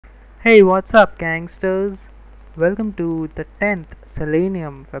Hey, what's up, gangsters? Welcome to the 10th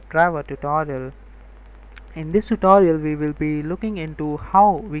Selenium Webdriver tutorial. In this tutorial, we will be looking into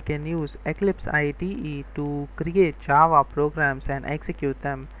how we can use Eclipse IDE to create Java programs and execute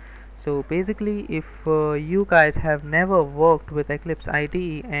them. So basically, if you guys have never worked with Eclipse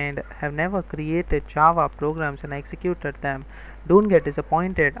IDE and have never created Java programs and executed them, don't get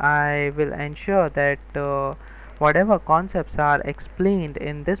disappointed. I will ensure that whatever concepts are explained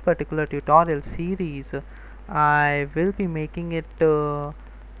in this particular tutorial series, I will be making it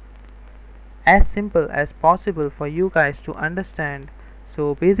as simple as possible for you guys to understand.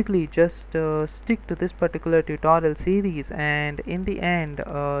 So basically just stick to this particular tutorial series, and in the end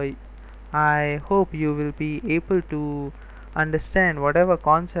I hope you will be able to understand whatever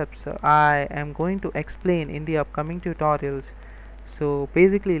concepts I am going to explain in the upcoming tutorials. So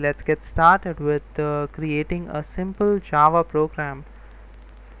basically let's get started with creating a simple Java program.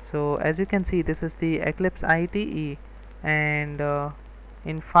 So as you can see, this is the Eclipse IDE, and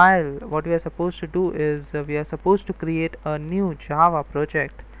in file what we are supposed to do is we are supposed to create a new Java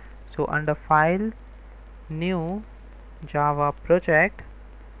project. So under file, new Java project,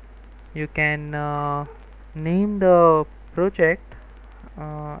 you can name the project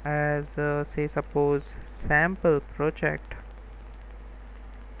as say suppose sample project.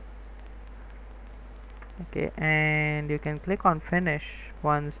 Okay, and you can click on finish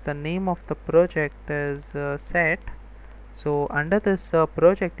once the name of the project is set. So under this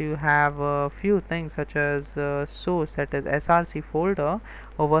project you have a few things such as source, that is src folder.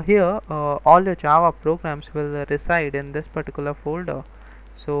 Over here all your Java programs will reside in this particular folder.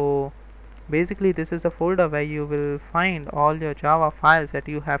 So basically this is a folder where you will find all your Java files that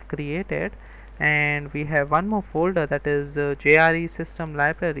you have created, and we have one more folder, that is Jre System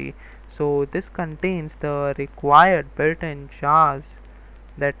Library. So this contains the required built-in jars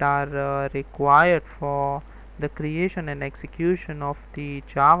that are required for the creation and execution of the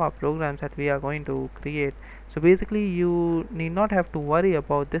Java programs that we are going to create. So basically you need not have to worry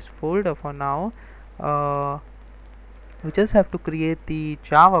about this folder for now. We just have to create the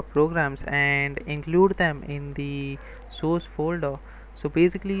Java programs and include them in the source folder. So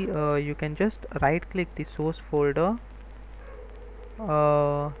basically you can just right click the source folder,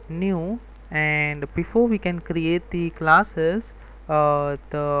 new, and before we can create the classes,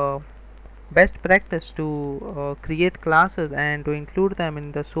 the best practice to create classes and to include them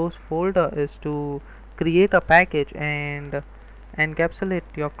in the source folder is to create a package and encapsulate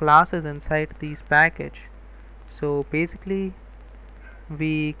your classes inside these package. So basically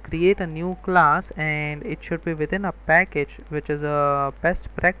we create a new class and it should be within a package, which is a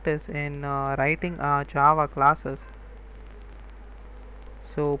best practice in writing Java classes.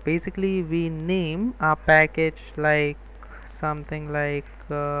 So basically we name our package like something like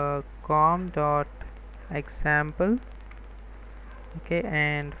com.example. Okay,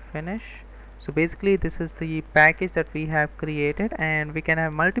 and finish. So basically this is the package that we have created, and we can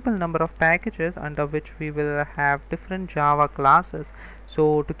have multiple number of packages under which we will have different Java classes.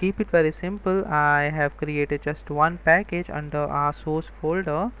 So to keep it very simple, I have created just one package under our source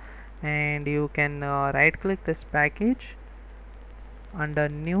folder, and you can right click this package. Under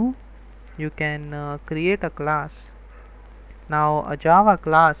new you can create a class. Now a Java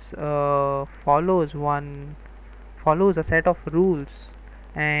class follows a set of rules,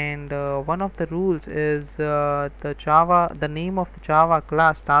 and one of the rules is the name of the Java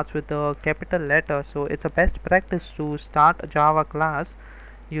class starts with the capital letter. So it's a best practice to start a Java class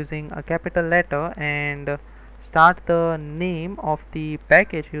using a capital letter and start the name of the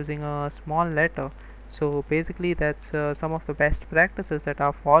package using a small letter. So basically that's some of the best practices that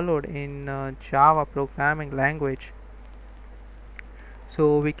are followed in Java programming language.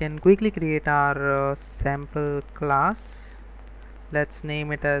 So we can quickly create our sample class. Let's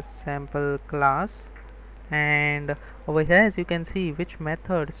name it as sample class, and over here as you can see, which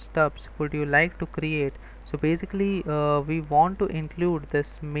method stubs would you like to create. So basically we want to include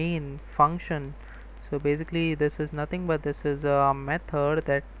this main function. So basically this is nothing but this is a method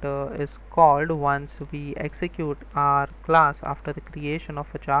that is called once we execute our class after the creation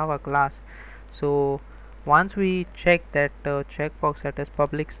of a Java class. So once we check that checkbox, that is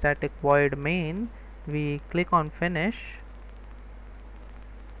public static void main, we click on finish.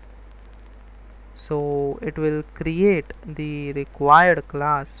 So it will create the required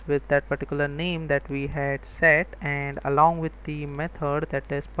class with that particular name that we had set, and along with the method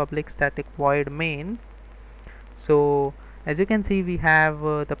that is public static void main. So as you can see, we have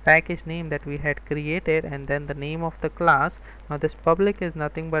the package name that we had created and then the name of the class. Now this public is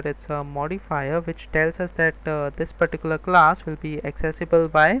nothing but it's a modifier which tells us that this particular class will be accessible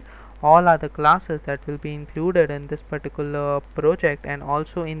by all other classes that will be included in this particular project and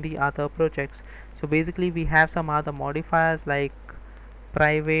also in the other projects. So basically we have some other modifiers like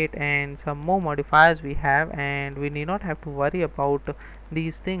private and some more modifiers we have, and we need not have to worry about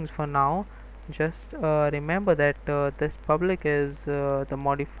these things for now. Just remember that this public is the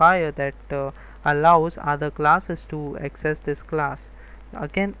modifier that allows other classes to access this class.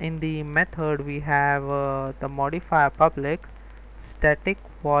 Again, in the method we have the modifier public static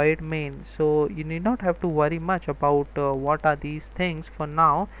void main, so you need not have to worry much about what are these things for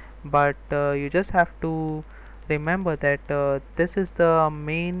now, but you just have to remember that this is the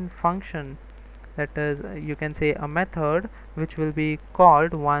main function, that is you can say a method which will be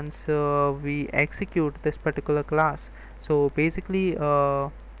called once we execute this particular class. So basically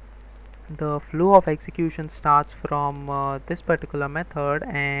the flow of execution starts from this particular method,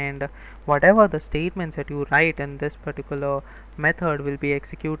 and whatever the statements that you write in this particular method will be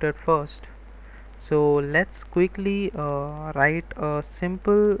executed first. So let's quickly write a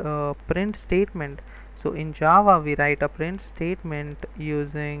simple print statement. So in Java we write a print statement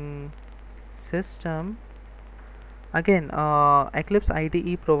using system. Again, Eclipse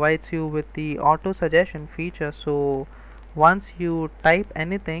IDE provides you with the auto suggestion feature, so once you type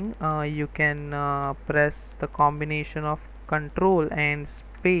anything you can press the combination of control and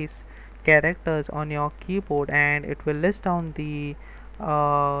space characters on your keyboard, and it will list down the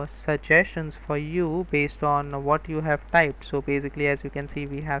suggestions for you based on what you have typed. So basically, as you can see,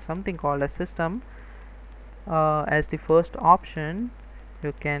 we have something called a system as the first option.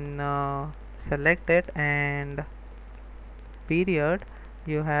 You can select it, and period,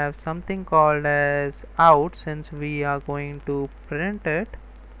 you have something called as out, since we are going to print it,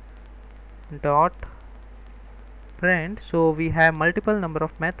 dot print. So we have multiple number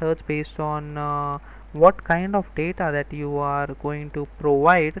of methods based on what kind of data that you are going to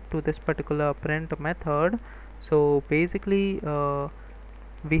provide to this particular print method. So basically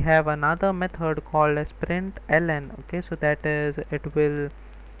we have another method called as print ln. Okay, so that is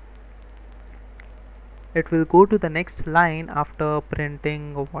it will go to the next line after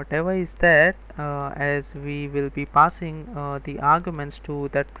printing whatever is that, as we will be passing the arguments to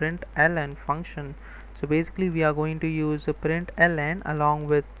that print ln function. So basically we are going to use a print ln along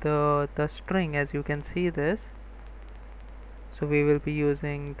with the string, as you can see this. So we will be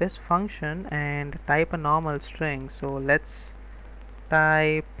using this function and type a normal string. So let's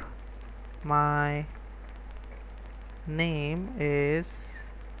type my name is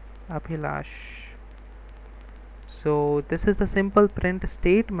Abhilash. So this is the simple print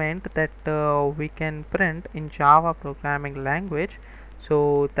statement that we can print in Java programming language.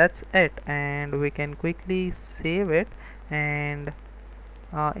 So that's it, and we can quickly save it. And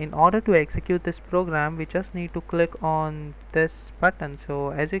in order to execute this program, we just need to click on this button.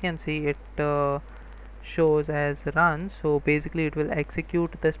 So as you can see, it shows as run. So basically it will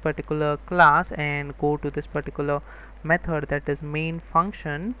execute this particular class and go to this particular method, that is main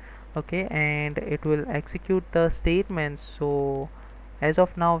function. Okay, and it will execute the statements. So as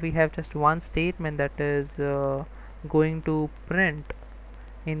of now we have just one statement that is going to print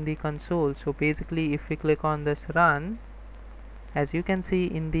in the console. So basically if we click on this run, as you can see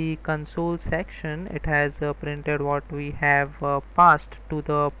in the console section, it has printed what we have passed to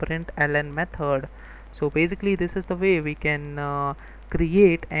the print ln method. So basically this is the way we can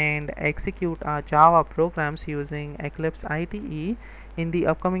create and execute our Java programs using Eclipse IDE. In the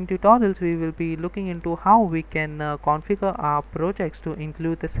upcoming tutorials we will be looking into how we can configure our projects to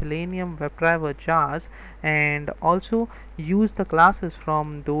include the Selenium Webdriver jars, and also use the classes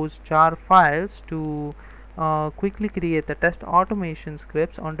from those jar files to quickly create the test automation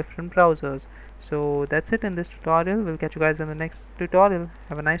scripts on different browsers. So that's it in this tutorial. We'll catch you guys in the next tutorial.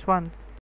 Have a nice one.